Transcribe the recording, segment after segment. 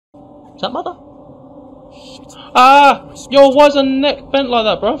Is that mother? Shit. Ah! Yo, why's her neck bent like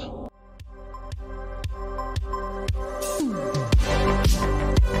that, bruv?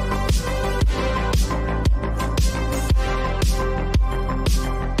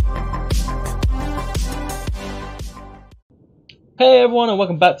 Hey everyone, and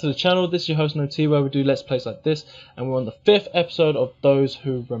welcome back to the channel. This is your host NoT, where we do let's plays like this, and we're on the 5th episode of Those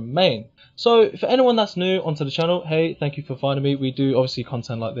Who Remain. So for anyone that's new onto the channel, hey, thank you for finding me. We do obviously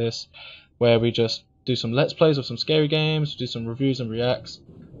content like this where we just do some let's plays of some scary games, do some reviews and reacts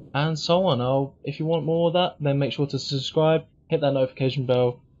and so on. If you want more of that, then make sure to subscribe, hit that notification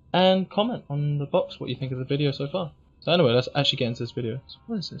bell and comment on the box what you think of the video so far. So anyway, let's actually get into this video. So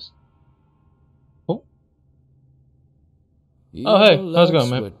what is this? Oh hey, how's it going,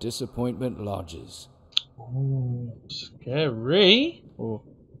 man? Where disappointment lodges. Ooh, scary. Ooh.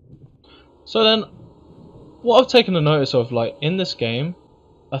 So then, what I've taken a notice of, like, in this game,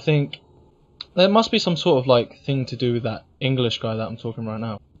 I think there must be some sort of, like, thing to do with that English guy that I'm talking right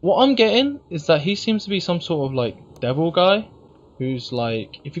now. What I'm getting is that he seems to be some sort of, like, devil guy, who's,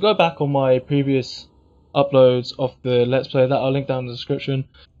 like, if you go back on my previous uploads of the Let's Play that I'll link down in the description,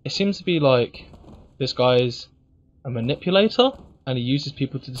 it seems to be, like, this guy's a manipulator, and he uses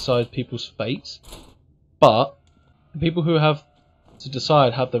people to decide people's fates, but the people who have to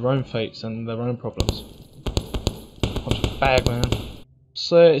decide have their own fates and their own problems. Punch a bag, man.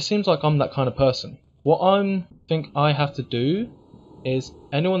 So it seems like I'm that kind of person. What I think I have to do is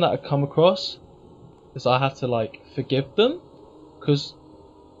anyone that I come across is I have to, like, forgive them, because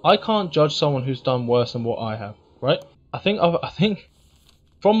I can't judge someone who's done worse than what I have, right? I think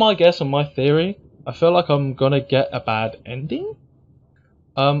from my guess and my theory, I feel like I'm gonna get a bad ending.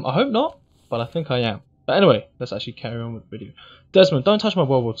 I hope not, but I think I am. But anyway, let's actually carry on with the video. Desmond, don't touch my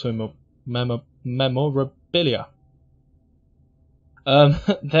World War II memorabilia.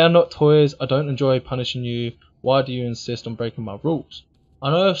 They are not toys. I don't enjoy punishing you. Why do you insist on breaking my rules?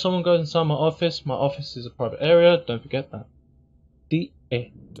 I know if someone goes inside my office is a private area. Don't forget that.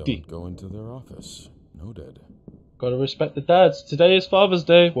 Don't go into their office. Noted. Gotta respect the dads. Today is Father's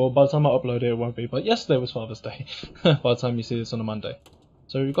Day. Well, by the time I upload it, it won't be. But yesterday was Father's Day. By the time you see this on a Monday.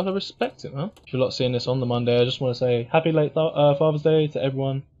 So you've got to respect it, huh? If you're not seeing this on the Monday, I just want to say happy late Father's Day to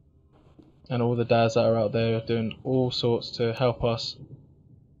everyone. And all the dads that are out there doing all sorts to help us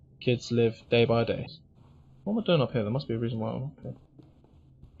kids live day by day. What am I doing up here? There must be a reason why I'm up here.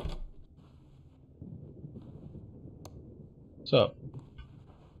 So.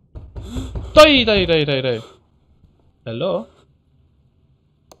 Day. Hello?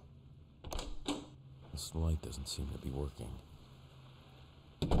 This light doesn't seem to be working.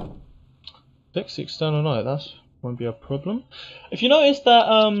 Fix the external light, that won't be a problem. If you notice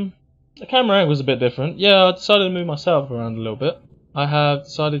that the camera angle was a bit different, yeah, I decided to move myself around a little bit. I have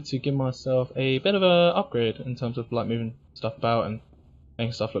decided to give myself a bit of an upgrade in terms of, like, moving stuff about and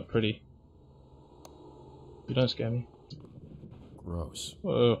making stuff look pretty. You don't scare me. Gross.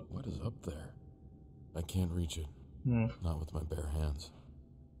 Whoa. What is up there? I can't reach it. Not with my bare hands.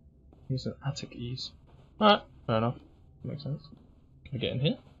 Use an attic ease. Alright, fair enough. Makes sense. Can I get in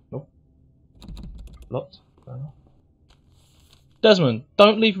here? Nope. Locked. Fair enough. Desmond,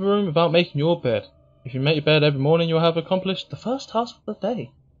 don't leave your room without making your bed. If you make your bed every morning, you'll have accomplished the first task of the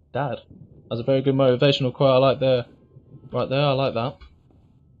day. Dad. That's a very good motivational quote. I like there. Right there, I like that.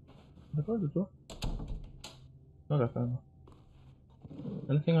 Can I close the door? Okay, fair enough.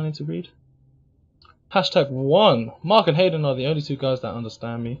 Anything I need to read? #1. Mark and Hayden are the only two guys that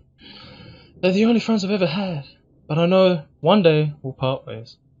understand me. They're the only friends I've ever had. But I know one day we'll part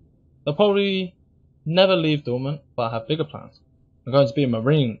ways. They'll probably never leave Dormant, but I have bigger plans. I'm going to be a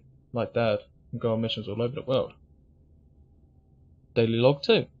Marine, like Dad, and go on missions all over the world. Daily log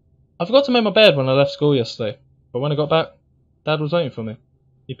 2. I forgot to make my bed when I left school yesterday, but when I got back, Dad was waiting for me.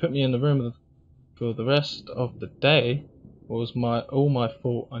 He put me in the room for the rest of the day. It was all my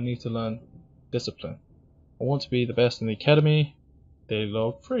fault. I need to learn discipline. I want to be the best in the academy. Daily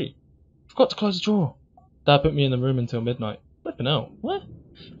log 3. Forgot to close the drawer. Dad put me in the room until midnight. Flipping out. What?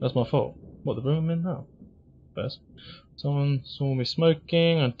 That's my fault. What, the room I'm in now? Best. Someone saw me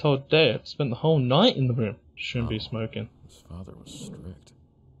smoking and told Dad. Spent the whole night in the room. Shouldn't be smoking. His father was strict.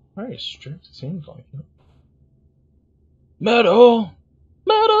 Very strict, it seems like it. Metal!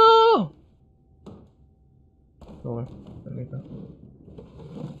 Metal! Oh wait, don't need that.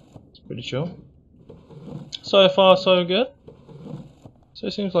 It's pretty chill. So far, so good. So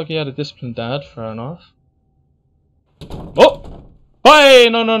it seems like he had a disciplined dad, fair enough. Oh! Hey!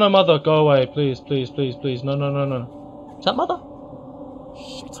 No, mother, go away. Please. No. Is that mother?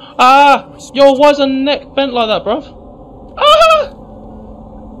 Shit. Ah! Yo, why's her neck bent like that, bruv? Ah!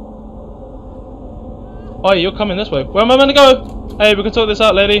 Oh, you're coming this way. Where am I meant to go? Hey, we can sort this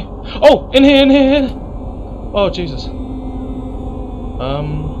out, lady. Oh, in here, in here, in here. Oh, Jesus.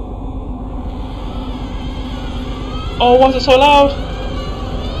 Oh, why is it so loud?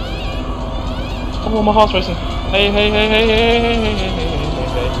 Oh, my heart's racing. Hey, hey, hey, hey, hey, hey, hey, hey, hey, hey,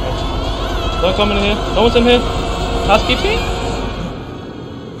 hey, hey. Don't come in here. No one's in here. Housekeeping?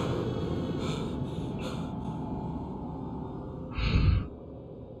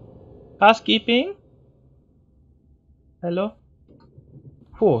 Housekeeping? Hello?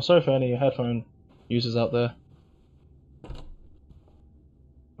 Cool, sorry for any headphone users out there.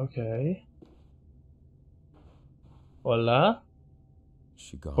 Okay. Hola?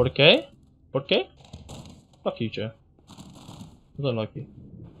 She gone. ¿Por qué? ¿Por qué? Fuck you, Joe. I don't like you.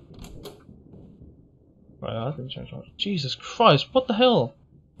 Right, I didn't change much. Jesus Christ, what the hell?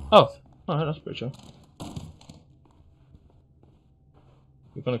 Oh, alright, that's pretty chill.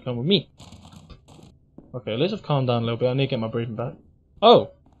 You're gonna come with me. Okay, let's have calmed down a little bit. I need to get my breathing back.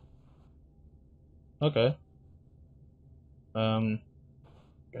 Oh! Okay. Okay.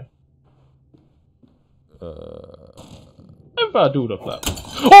 If I do the flap.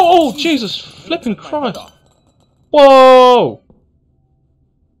 Oh, Jesus! Flipping Christ! Whoa!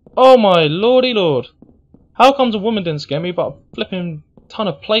 Oh my lordy lord! How comes a woman didn't scare me, but a flipping ton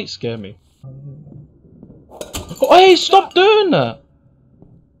of plates scared me? Oh, hey, stop doing that!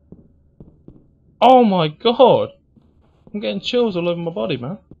 Oh my god! I'm getting chills all over my body,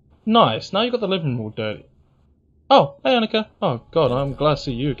 man. Nice, now you got the living room all dirty. Oh, hey Annika. Oh god, I'm glad to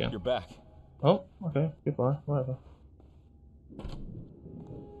see you again. You're back. Oh, okay, goodbye, whatever.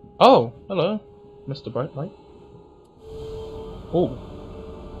 Oh, hello, Mr. Bright Light. Oh.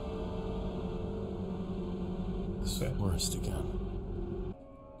 This forest again.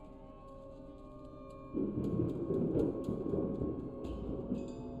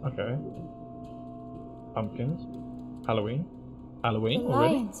 Okay. Pumpkins. Halloween. Halloween The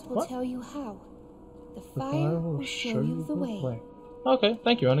already? lions will What? tell you how. The The fire will show you the way. Okay,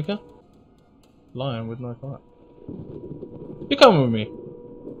 thank you, Annika. Lion with no fire. You coming with me?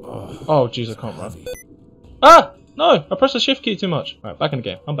 Oh, jeez, I can't run. Ah! No! I pressed the shift key too much. Right, back in the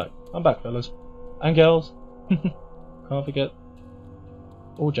game. I'm back. I'm back, fellas. And girls. Can't forget.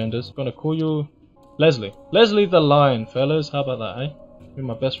 All genders. Gonna call you Leslie. Leslie the Lion, fellas. How about that, eh? You're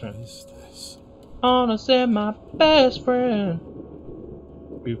my best friend. What is this? I wanna say my best friend.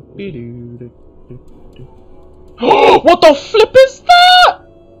 What the flip is that?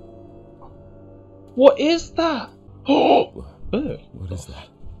 What is that? Oh, What is that?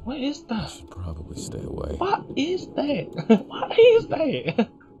 what is I that? should probably stay away. What is that? What is that?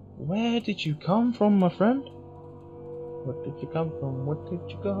 Where did you come from, my friend? Where did you come from? Where did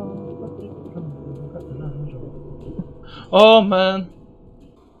you go? Where did you come from? Oh man.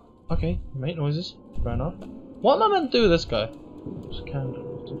 Okay, make noises. Fair enough. What am I meant to do with this guy? Just candles.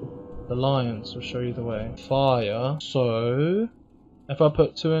 The lions will show you the way. Fire. So, if I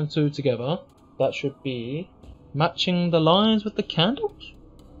put 2 and 2 together, that should be matching the lions with the candles?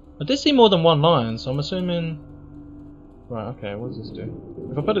 I did see more than one lion, so I'm assuming... Right, okay, what does this do?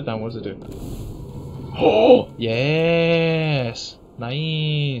 If I put it down, what does it do? Oh! Yes!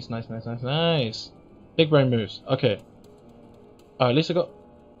 Nice, nice, nice, nice, nice. Big brain moves. Okay. Oh, at least I got...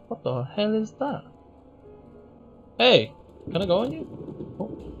 What the hell is that? Hey! Can I go on you? Oh,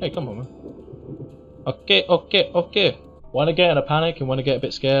 hey, come on, man. Okay, okay, okay. When I get in a panic and when I get a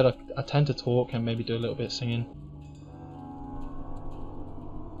bit scared, I tend to talk and maybe do a little bit of singing.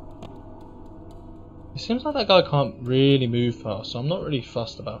 It seems like that guy can't really move fast, so I'm not really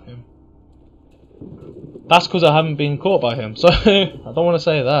fussed about him. That's because I haven't been caught by him, so I don't want to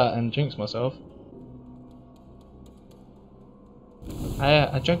say that and jinx myself.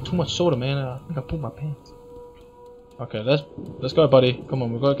 I drank too much soda, man. I think I pulled my pants. Okay, let's go, buddy. Come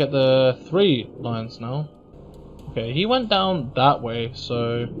on, we've got to get the 3 lions now. Okay, he went down that way,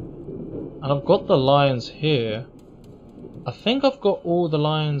 so... And I've got the lions here. I think I've got all the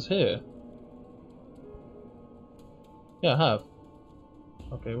lions here. Yeah, I have.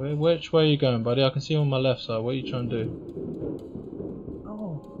 Okay, which way are you going, buddy? I can see you on my left side. What are you trying to do?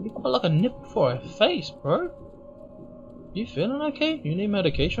 Oh, you got like a nip for a face, bro. You feeling okay? You need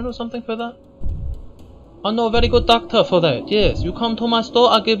medication or something for that? I know a very good doctor for that. Yes, you come to my store,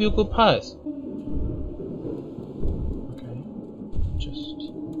 I'll give you a good price. Okay, just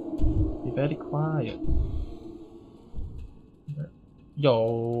be very quiet.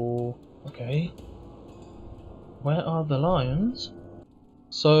 Yo, okay. Where are the lions?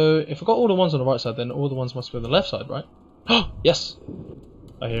 So, if I got all the ones on the right side, then all the ones must be on the left side, right? Oh, yes!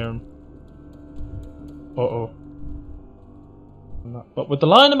 I hear him. Uh-oh. But with the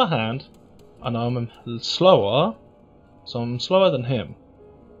lion in my hand, I know I'm slower, so I'm slower than him.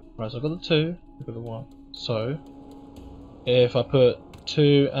 Right, so I've got the 2, I've got the 1. So, if I put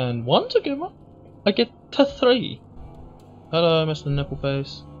 2 and 1 together, I get to 3. Hello, Mr. Nipple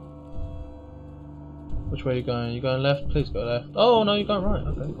Face. Which way are you going? You going left? Please go left. Oh no, you're going right.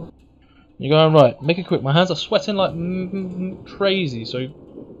 Okay, cool. You're going right. Make it quick. My hands are sweating like crazy, so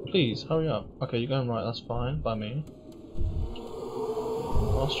please hurry up. Okay, you're going right. That's fine by me.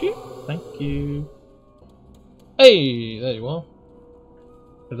 Past you. Thank you. Hey, there you are.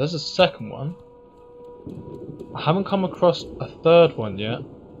 Okay, there's a second one. I haven't come across a third one yet,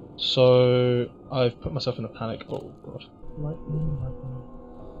 so I've put myself in a panic. Oh god. Lightning, lightning.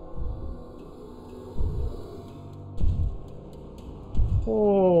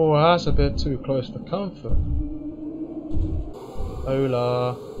 Oh, that's a bit too close for comfort.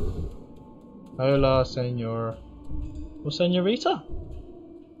 Hola. Hola, senor. Or senorita?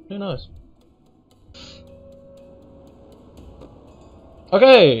 Who knows?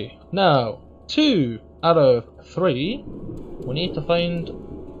 Okay, now 2 out of 3. We need to find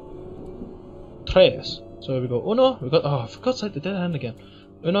 3. So we go uno, we got, oh for God's sake, the dead hand again.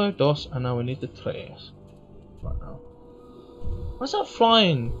 Uno, dos, and now we need the 3. Right now. What's that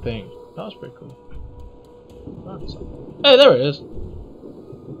flying thing? That was pretty cool. Hey, there it is.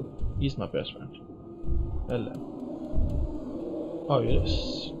 He's my best friend. Hello. Oh, you look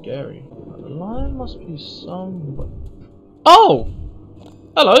scary. The line must be somewhere. Oh!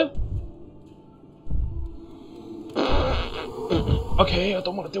 Hello! Okay, I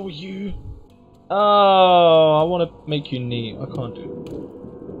don't want to deal with you. Oh, I want to make you neat. I can't do it.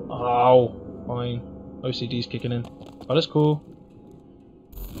 Oh, fine. OCD's kicking in. Oh, that's cool.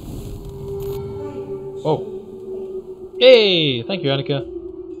 Oh. Yay! Thank you, Annika.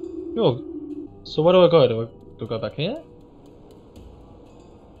 Yo. So where do I go? Do I go back here?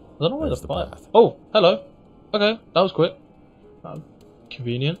 I don't know where the path. Oh, hello. Okay, that was quick.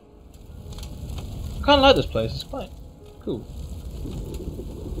 Convenient. I kind of like this place. It's quite cool.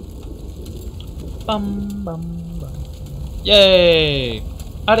 Bum bum bum. Yay!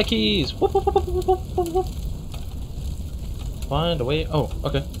 Ada keys. Whoop, whoop, whoop, whoop, whoop, whoop, whoop. Find a way. Oh,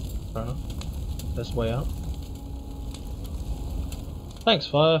 okay. Fair enough. There's a way out. Thanks,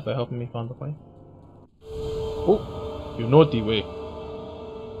 Fire, for helping me find the way. Oh, you naughty way.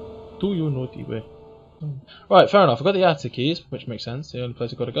 Do your naughty way. Right, fair enough. I've got the attic keys, which makes sense. The only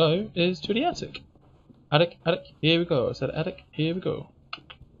place I've got to go is to the attic. Attic, attic, here we go. I said attic, here we go.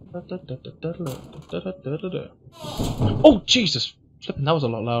 Oh, Jesus! Flipping, that was a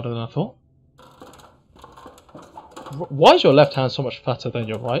lot louder than I thought. Why is your left hand so much fatter than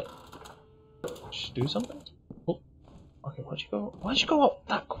your right? Just do something? Oh, okay, why'd you go up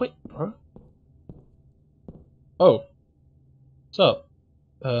that quick, bro? Oh. What's up?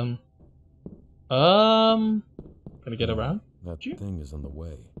 Gonna get around? That thing is in the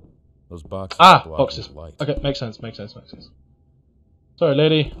way. Those boxes. Ah, boxes. Light. Okay, makes sense. Sorry,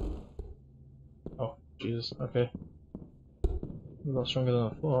 lady. Oh, Jesus. Okay. A lot stronger than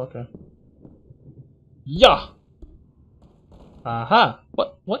I thought. Okay. Yeah. Aha.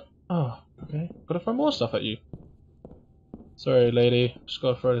 What? Oh, okay. Gotta throw more stuff at you. Sorry, lady. Just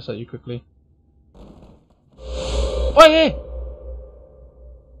gotta throw this at you quickly. Oh, yeah.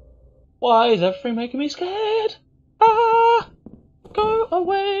 Why is everything making me scared? Ah! Go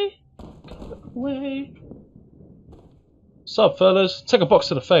away! Go away! Sup, fellas? Take a box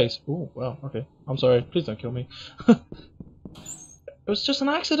to the face. Oh, wow, okay. I'm sorry. Please don't kill me. It was just an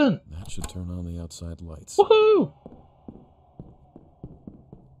accident. That should turn on the outside lights. Woohoo!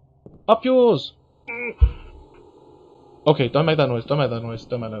 Up yours! Okay, don't make that noise. Don't make that noise.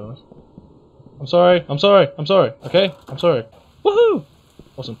 Don't make that noise. I'm sorry. I'm sorry. I'm sorry. Okay? I'm sorry. Woohoo!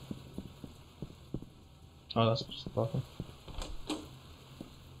 Awesome. Oh, that's just the bathroom.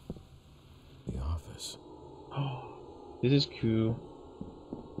 The office. Oh, this is cool.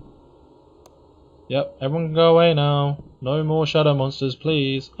 Yep, everyone can go away now. No more shadow monsters,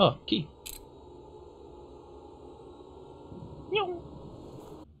 please. Oh, key.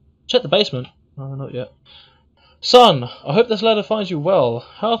 Check the basement. Oh, not yet. Son, I hope this letter finds you well.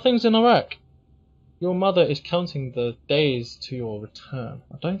 How are things in Iraq? Your mother is counting the days to your return.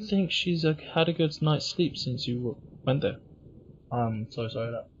 I don't think she's had a good night's sleep since you went there. I'm so sorry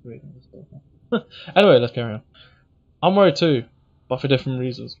that reading this stuff. Anyway, let's carry on. I'm worried too, but for different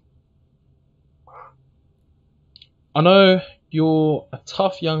reasons. I know you're a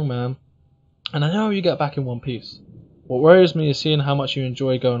tough young man, and I know you get back in one piece. What worries me is seeing how much you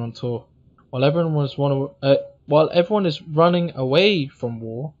enjoy going on tour. While everyone is running away from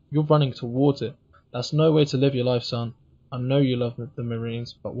war, you're running towards it. That's no way to live your life, son. I know you love the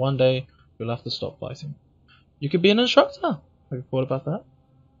Marines, but one day you'll have to stop fighting. You could be an instructor. Have you thought about that?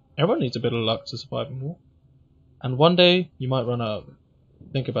 Everyone needs a bit of luck to survive in war. And one day, you might run out of it.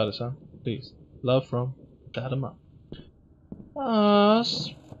 Think about it, son. Please. Love from Dad and Mum.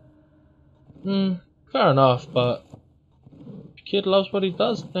 Fair enough, but if your kid loves what he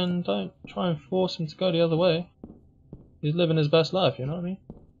does, then don't try and force him to go the other way. He's living his best life, you know what I mean?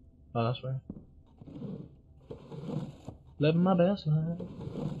 Oh, that's right. Living my best life.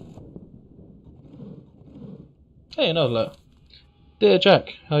 Hey, no, look. Dear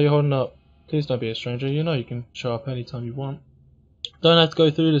Jack, how you holding up? Please don't be a stranger. You know you can show up anytime you want. Don't have to go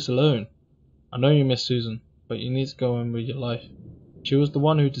through this alone. I know you miss Susan, but you need to go on with your life. She was the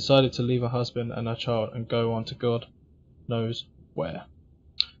one who decided to leave her husband and her child and go on to God knows where.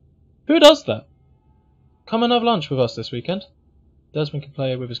 Who does that? Come and have lunch with us this weekend. Desmond can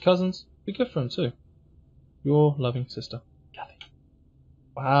play with his cousins. Be good for him too. Your loving sister, Kathy.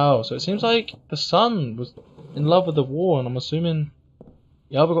 Wow, so it seems like the son was in love with the war, and I'm assuming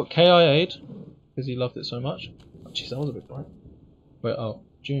he either got KIA'd because he loved it so much. Oh, jeez, that was a bit bright. Wait, oh,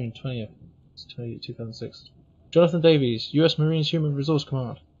 June 20th, 2006. Jonathan Davies, US Marines Human Resource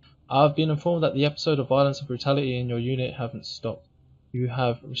Command. I have been informed that the episode of violence and brutality in your unit haven't stopped. You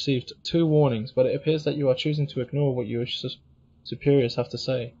have received 2 warnings, but it appears that you are choosing to ignore what your superiors have to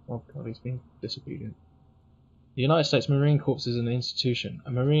say. Oh god, he's being disobedient. The United States Marine Corps is an institution.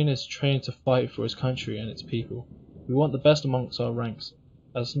 A Marine is trained to fight for his country and its people. We want the best amongst our ranks.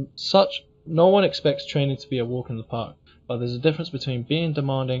 As such, no one expects training to be a walk in the park, but there's a difference between being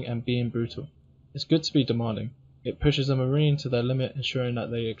demanding and being brutal. It's good to be demanding. It pushes a Marine to their limit, ensuring that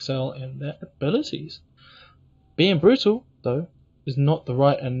they excel in their abilities. Being brutal, though, is not the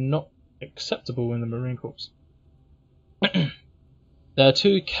right and not acceptable in the Marine Corps. There are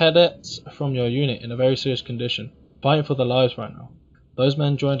 2 cadets from your unit in a very serious condition, fighting for their lives right now. Those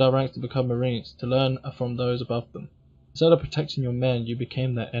men joined our ranks to become Marines, to learn from those above them. Instead of protecting your men, you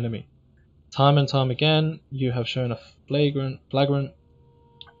became their enemy. Time and time again, you have shown a flagrant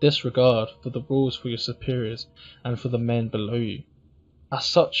disregard for the rules for your superiors and for the men below you. As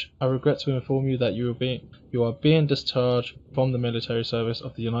such, I regret to inform you that you are being discharged from the military service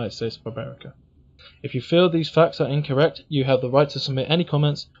of the United States of America. If you feel these facts are incorrect, you have the right to submit any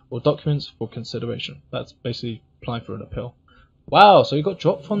comments or documents for consideration. That's basically applying for an appeal. Wow, so he got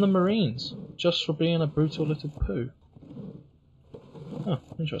dropped from the Marines just for being a brutal little poo. Oh,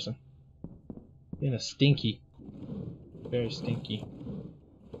 interesting. Being a stinky. Very stinky.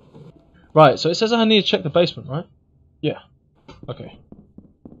 Right, so it says I need to check the basement, right? Yeah. Okay.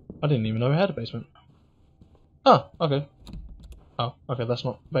 I didn't even know we had a basement. Oh, okay. Oh, okay, that's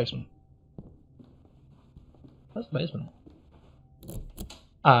not basement. That's the basement.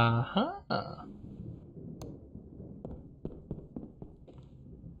 Aha.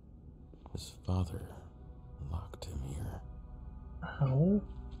 His father locked him here. Oh,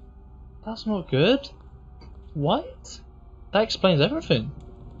 that's not good. What? That explains everything.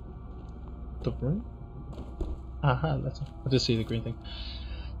 The room? Aha, letter. I did see the green thing.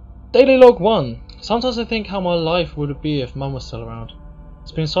 Daily log 1. Sometimes I think how my life would be if Mum was still around.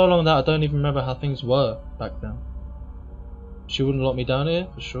 It's been so long that I don't even remember how things were back then. She wouldn't lock me down here,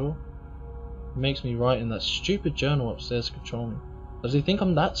 for sure. It makes me write in that stupid journal upstairs to control me. Does he think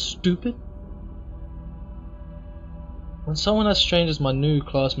I'm that stupid? When someone as strange as my new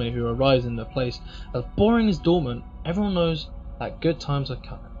classmate who arrives in a place as boring as Dortmund, everyone knows that good times are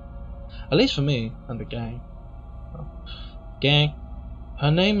coming. At least for me and the gang. Gang.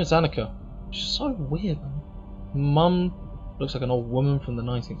 Her name is Annika. She's so weird, man. Mum looks like an old woman from the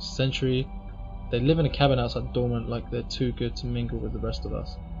 19th century. They live in a cabin outside Dortmund like they're too good to mingle with the rest of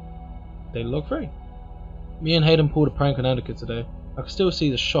us. They look free. Me and Hayden pulled a prank on Annika today. I can still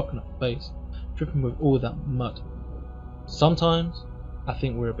see the shock on her face, dripping with all that mud. Sometimes, I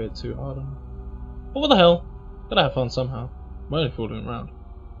think we're a bit too hard on her. But what the hell? Gotta have fun somehow. I'm only fooling around.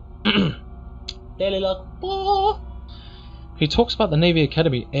 Daily log. He talks about the Navy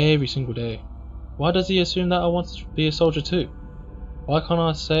Academy every single day. Why does he assume that I want to be a soldier too? Why can't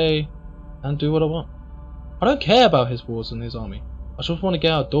I say and do what I want? I don't care about his wars and his army. I just want to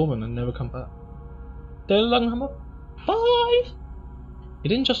get out of Dortmund and never come back. Daily log number 5. He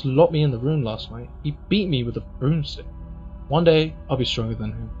didn't just lock me in the room last night. He beat me with a broomstick. One day I'll be stronger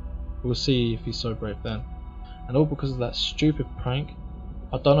than him. We'll see if he's so brave then. And all because of that stupid prank.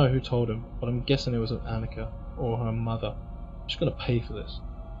 I don't know who told him, but I'm guessing it was Annika or her mother. She's gonna pay for this.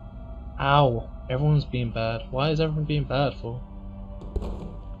 Ow! Everyone's being bad. Why is everyone being bad for?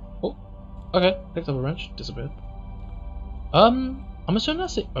 Oh, okay. Picked up a wrench. Disappeared. I'm assuming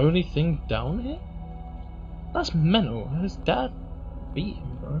that's the only thing down here. That's mental. His dad beat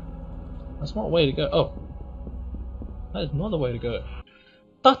him, bro. That's not a way to go. Oh. That is not the way to go.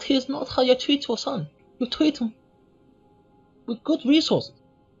 That is not how you treat your son. You treat him with good resources.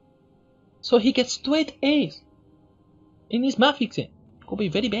 So he gets straight A's in his math exam. Could be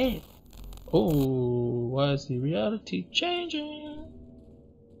very bad. Oh, why is the reality changing?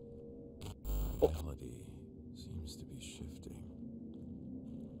 Reality seems to be shifting.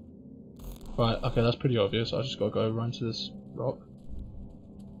 Right, okay, that's pretty obvious. I just gotta go run to this rock.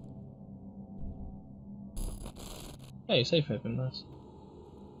 Hey, safe haven, nice.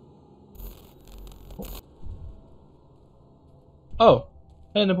 Oh,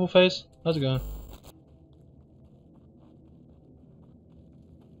 hey nipple face, how's it going?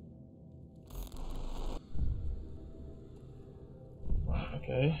 Right,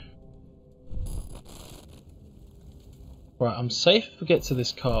 okay. Right, I'm safe if I get to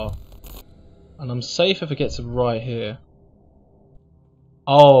this car. And I'm safe if I get to right here.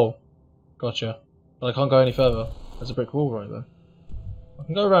 Oh, gotcha. But I can't go any further. There's a brick wall right there. I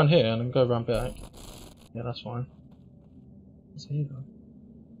can go around here and then go around back. Yeah, that's fine. What's here though?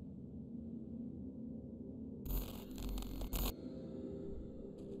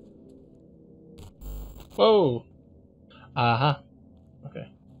 Whoa! Aha!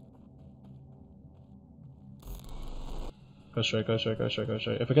 Okay. Go straight, go straight, go straight, go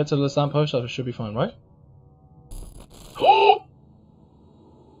straight. If I get to the lamppost, I should be fine, right?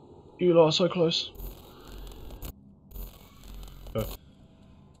 You lot are so close. Go.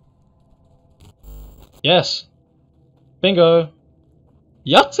 Yes! Bingo!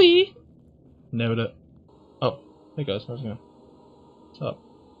 Yahtzee! Nailed it. Oh, hey guys, how's it going? What's up?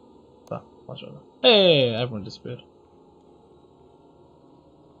 Hey, everyone disappeared.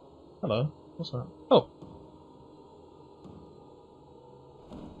 Hello, what's that? Oh!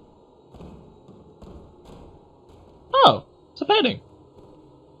 Oh! It's a painting!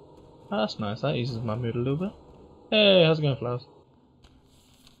 Oh, that's nice, that eases my mood a little bit. Hey, how's it going, Flowers?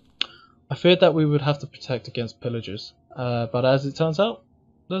 I feared that we would have to protect against pillagers, but as it turns out,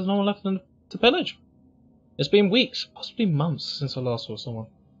 there's no one left to pillage. It's been weeks, possibly months, since I last saw someone,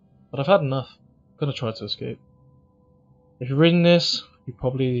 but I've had enough. I'm gonna try to escape. If you're reading this, you're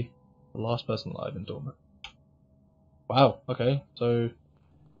probably the last person alive in Dormant. Wow, okay, so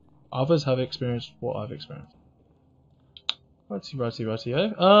others have experienced what I've experienced.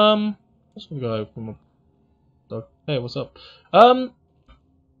 Righty-o. Let's go from a dog. Hey, what's up?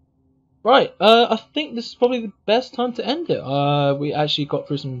 Right, I think this is probably the best time to end it. We actually got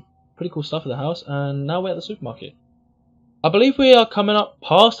through some pretty cool stuff at the house, and now we're at the supermarket. I believe we are coming up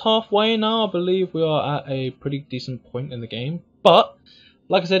past halfway now. I believe we are at a pretty decent point in the game. But,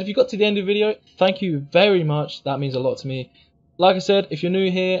 like I said, if you got to the end of the video, thank you very much. That means a lot to me. Like I said, if you're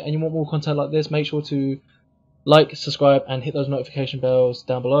new here and you want more content like this, make sure to like, subscribe, and hit those notification bells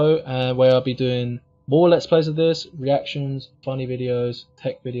down below, where I'll be doing more Let's Plays of this, reactions, funny videos,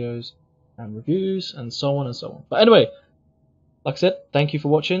 tech videos, and reviews, and so on and so on. But anyway, like I said, thank you for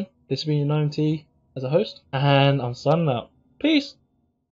watching. This has been your Gnome T as a host, and I'm signing out. Peace!